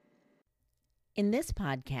In this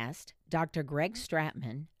podcast, Dr. Greg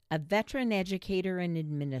Stratman, a veteran educator and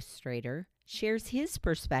administrator, shares his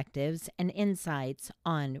perspectives and insights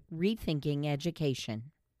on rethinking education.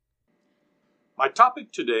 My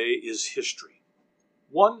topic today is history.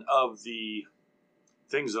 One of the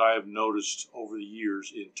things that I have noticed over the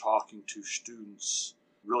years in talking to students,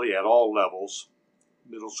 really at all levels,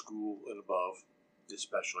 middle school and above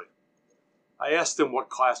especially, I ask them what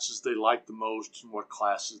classes they like the most and what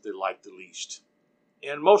classes they like the least.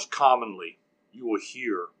 And most commonly, you will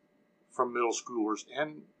hear from middle schoolers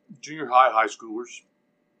and junior high schoolers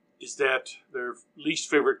is that their least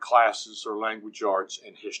favorite classes are language arts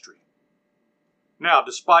and history. Now,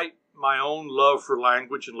 despite my own love for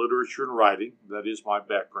language and literature and writing, that is my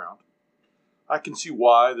background, I can see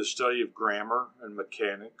why the study of grammar and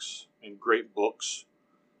mechanics and great books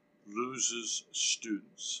loses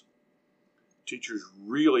students. Teachers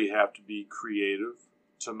really have to be creative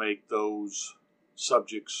to make those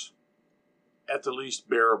subjects at the least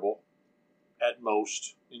bearable, at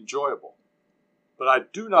most enjoyable. But I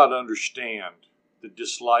do not understand the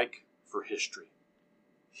dislike for history.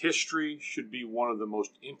 History should be one of the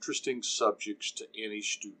most interesting subjects to any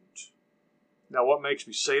student. Now, what makes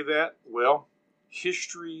me say that? Well,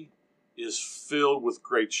 history is filled with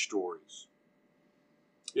great stories.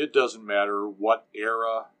 It doesn't matter what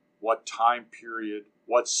era, what time period,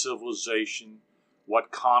 what civilization,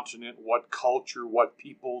 what continent, what culture, what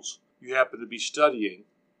peoples you happen to be studying.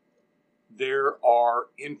 There are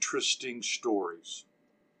interesting stories.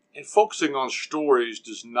 And focusing on stories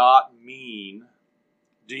does not mean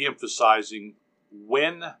de-emphasizing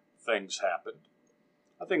when things happened.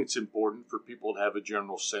 I think it's important for people to have a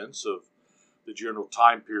general sense of the general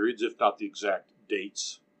time periods, if not the exact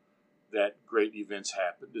dates, that great events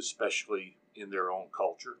happened, especially in their own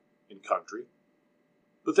culture and country.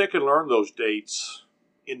 But they can learn those dates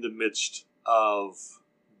in the midst of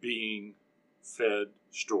being fed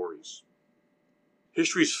stories.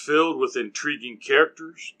 History is filled with intriguing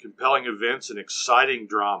characters, compelling events, and exciting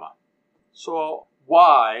drama. So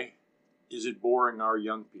why is it boring our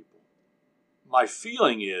young people? My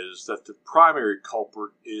feeling is that the primary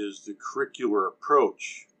culprit is the curricular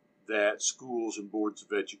approach that schools and boards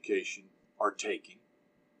of education are taking.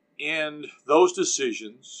 And those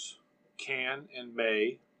decisions can and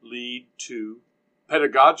may lead to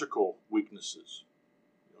pedagogical weaknesses.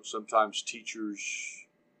 Sometimes teachers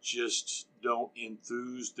just don't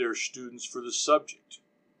enthuse their students for the subject.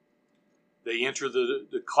 They enter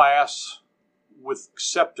the class with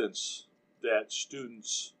acceptance that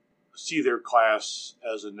students see their class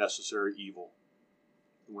as a necessary evil.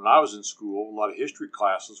 When I was in school, a lot of history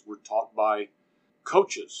classes were taught by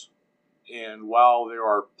coaches. And while there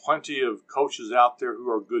are plenty of coaches out there who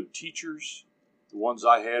are good teachers, the ones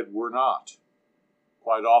I had were not.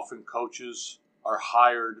 Quite often coaches are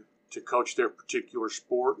hired to coach their particular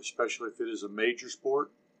sport, especially if it is a major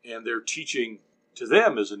sport, and their teaching to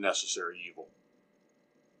them is a necessary evil.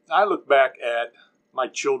 I look back at my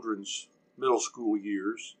children's middle school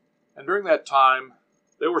years, and during that time,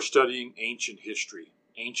 they were studying ancient history,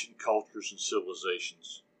 ancient cultures and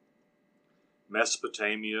civilizations.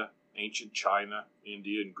 Mesopotamia, ancient China,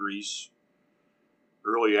 India, and Greece,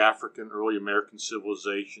 early African, early American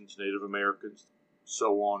civilizations, Native Americans,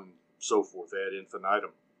 so on and so forth, ad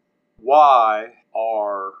infinitum. Why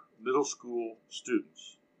are middle school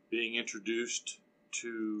students being introduced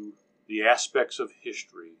to the aspects of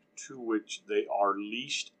history to which they are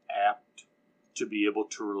least apt to be able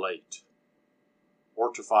to relate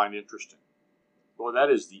or to find interesting? Well, that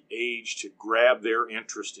is the age to grab their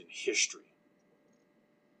interest in history.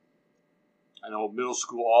 I know middle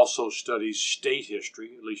school also studies state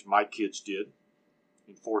history, at least my kids did,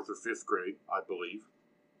 in 4th or 5th grade, I believe.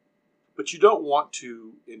 But you don't want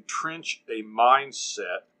to entrench a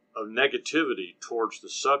mindset of negativity towards the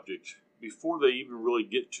subject before they even really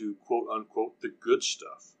get to, quote unquote, the good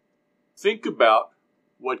stuff. Think about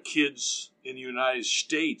what kids in the United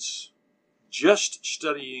States just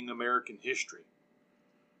studying American history.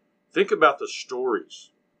 Think about the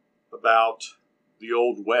stories about the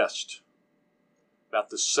Old West, about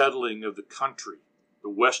the settling of the country, the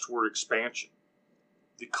westward expansion,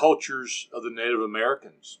 the cultures of the Native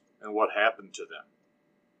Americans and what happened to them,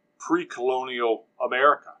 pre-colonial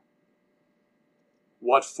America,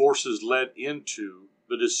 what forces led into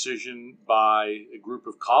the decision by a group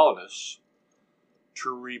of colonists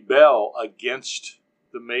to rebel against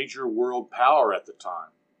the major world power at the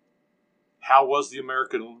time. How was the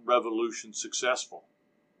American Revolution successful?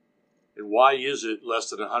 And why is it less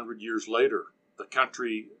than 100 years later, the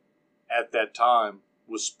country at that time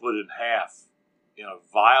was split in half in a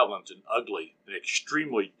violent and ugly and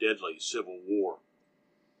extremely deadly civil war.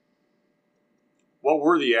 What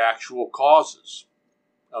were the actual causes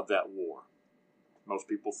of that war? Most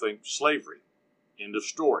people think slavery. End of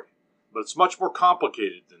story. But it's much more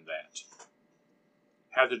complicated than that.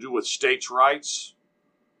 Had to do with states' rights,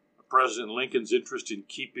 President Lincoln's interest in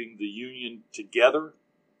keeping the Union together,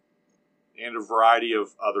 and a variety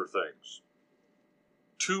of other things.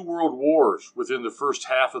 2 world wars within the first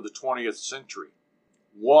half of the 20th century.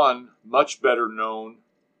 One much better known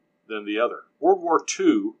than the other. World War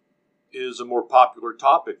II is a more popular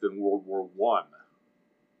topic than World War I.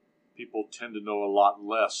 People tend to know a lot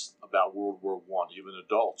less about World War I, even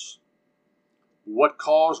adults. What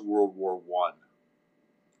caused World War I?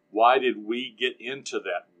 Why did we get into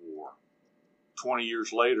that war? 20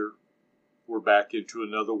 years later, we're back into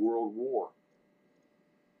another world war.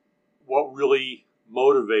 What really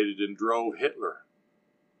motivated and drove Hitler?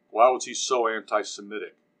 Why was he so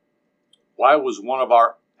anti-Semitic? Why was one of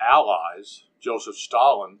our allies, Joseph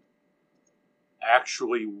Stalin,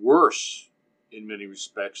 actually worse in many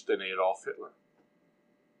respects than Adolf Hitler?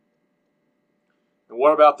 And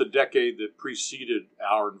what about the decade that preceded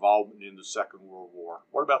our involvement in the Second World War?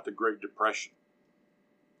 What about the Great Depression?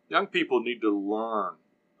 Young people need to learn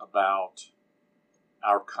about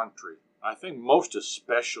our country. I think most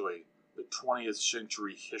especially the 20th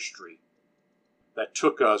century history that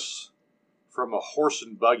took us from a horse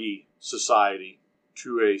and buggy society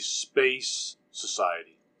to a space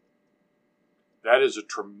society. That is a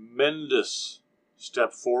tremendous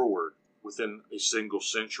step forward within a single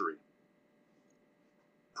century.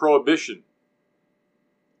 Prohibition,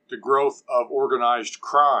 the growth of organized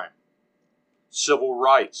crime, civil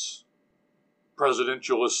rights,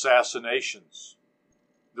 presidential assassinations,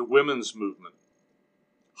 the women's movement.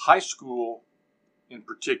 High school, in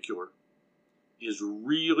particular, is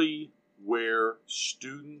really where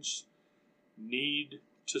students need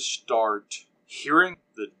to start hearing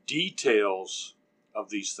the details of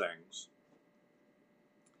these things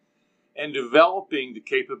and developing the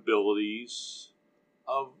capabilities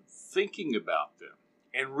of thinking about them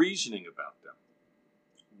and reasoning about them.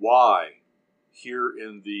 Why, here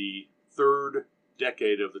in the third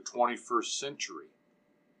decade of the 21st century,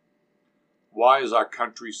 why is our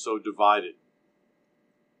country so divided?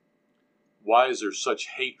 Why is there such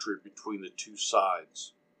hatred between the two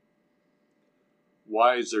sides?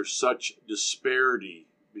 Why is there such disparity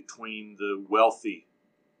between the wealthy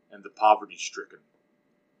and the poverty-stricken?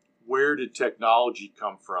 Where did technology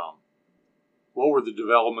come from? What were the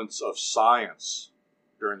developments of science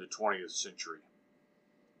during the 20th century?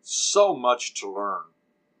 So much to learn.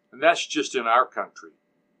 And that's just in our country.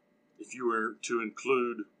 If you were to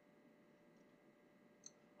include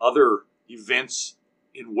other events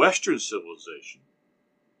in Western civilization,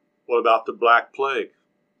 what about the Black Plague?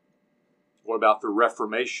 What about the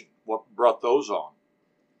Reformation? What brought those on?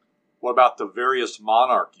 What about the various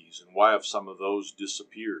monarchies and why have some of those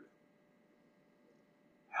disappeared?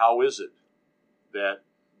 How is it that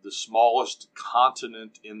the smallest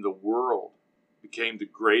continent in the world became the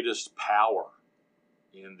greatest power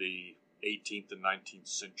in the 18th and 19th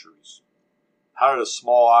centuries? How did a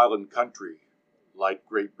small island country like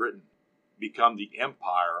Great Britain become the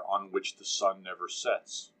empire on which the sun never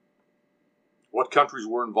sets? What countries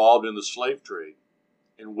were involved in the slave trade?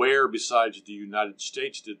 And where, besides the United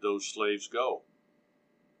States, did those slaves go?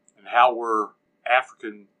 And how were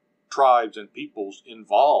African tribes and peoples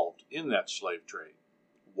involved in that slave trade?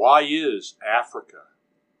 Why is Africa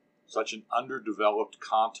such an underdeveloped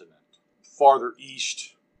continent? Farther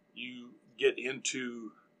east, you get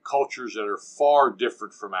into cultures that are far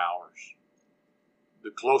different from ours.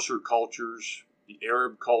 The closer cultures, the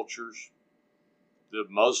Arab cultures, the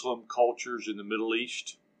Muslim cultures in the Middle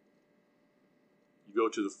East. You go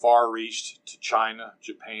to the Far East, to China,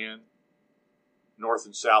 Japan, North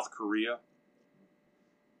and South Korea,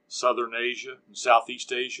 Southern Asia and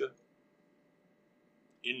Southeast Asia,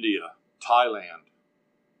 India, Thailand,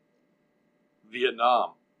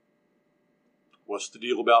 Vietnam. What's the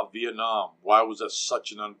deal about Vietnam? Why was that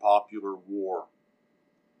such an unpopular war?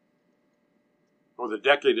 Or the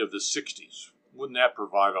decade of the 60s. Wouldn't that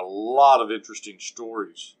provide a lot of interesting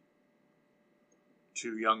stories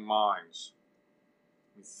to young minds?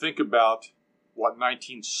 Think about what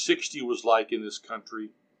 1960 was like in this country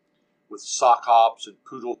with sock hops and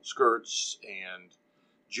poodle skirts and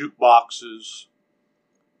jukeboxes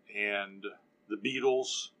and the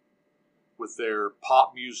Beatles with their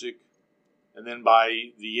pop music. And then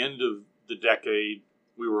by the end of the decade,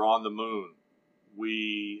 we were on the moon.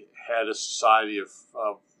 We had a society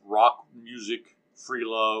of rock music, free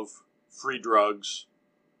love, free drugs.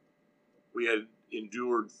 We had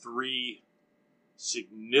endured 3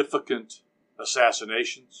 significant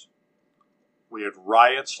assassinations. We had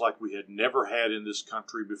riots like we had never had in this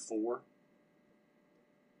country before.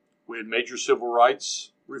 We had major civil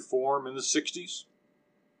rights reform in the 60s.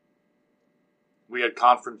 We had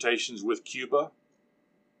confrontations with Cuba,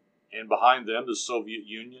 and behind them, the Soviet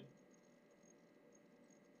Union.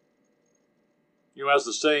 You know, as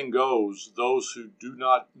the saying goes, those who do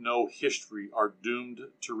not know history are doomed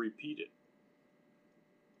to repeat it.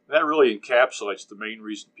 That really encapsulates the main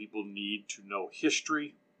reason people need to know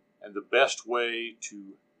history, and the best way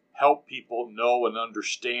to help people know and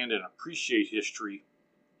understand and appreciate history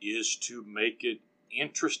is to make it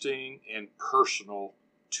interesting and personal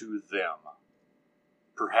to them.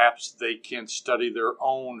 Perhaps they can study their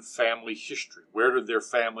own family history. Where did their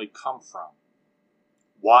family come from?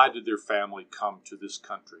 Why did their family come to this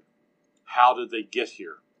country? How did they get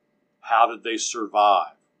here? How did they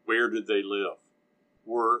survive? Where did they live?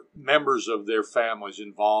 Were members of their families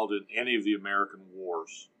involved in any of the American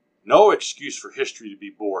wars? No excuse for history to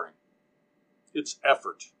be boring. It's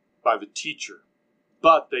effort by the teacher,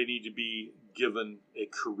 but they need to be given a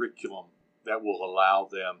curriculum that will allow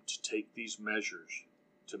them to take these measures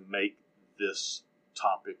to make this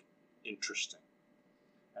topic interesting.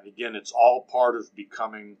 And again, it's all part of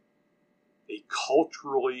becoming a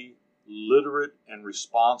culturally literate and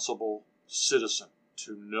responsible citizen,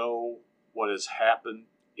 to know what has happened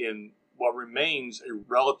in what remains a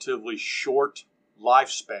relatively short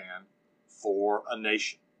lifespan for a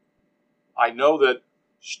nation. I know that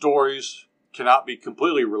stories cannot be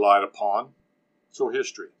completely relied upon, so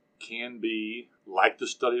history can be, like the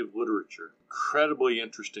study of literature, incredibly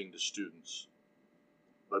interesting to students.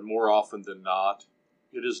 But more often than not,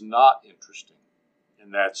 it is not interesting,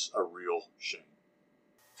 and that's a real shame.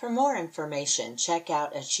 For more information, check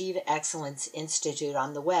out Achieve Excellence Institute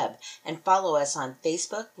on the web and follow us on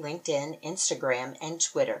Facebook, LinkedIn, Instagram, and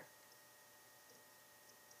Twitter.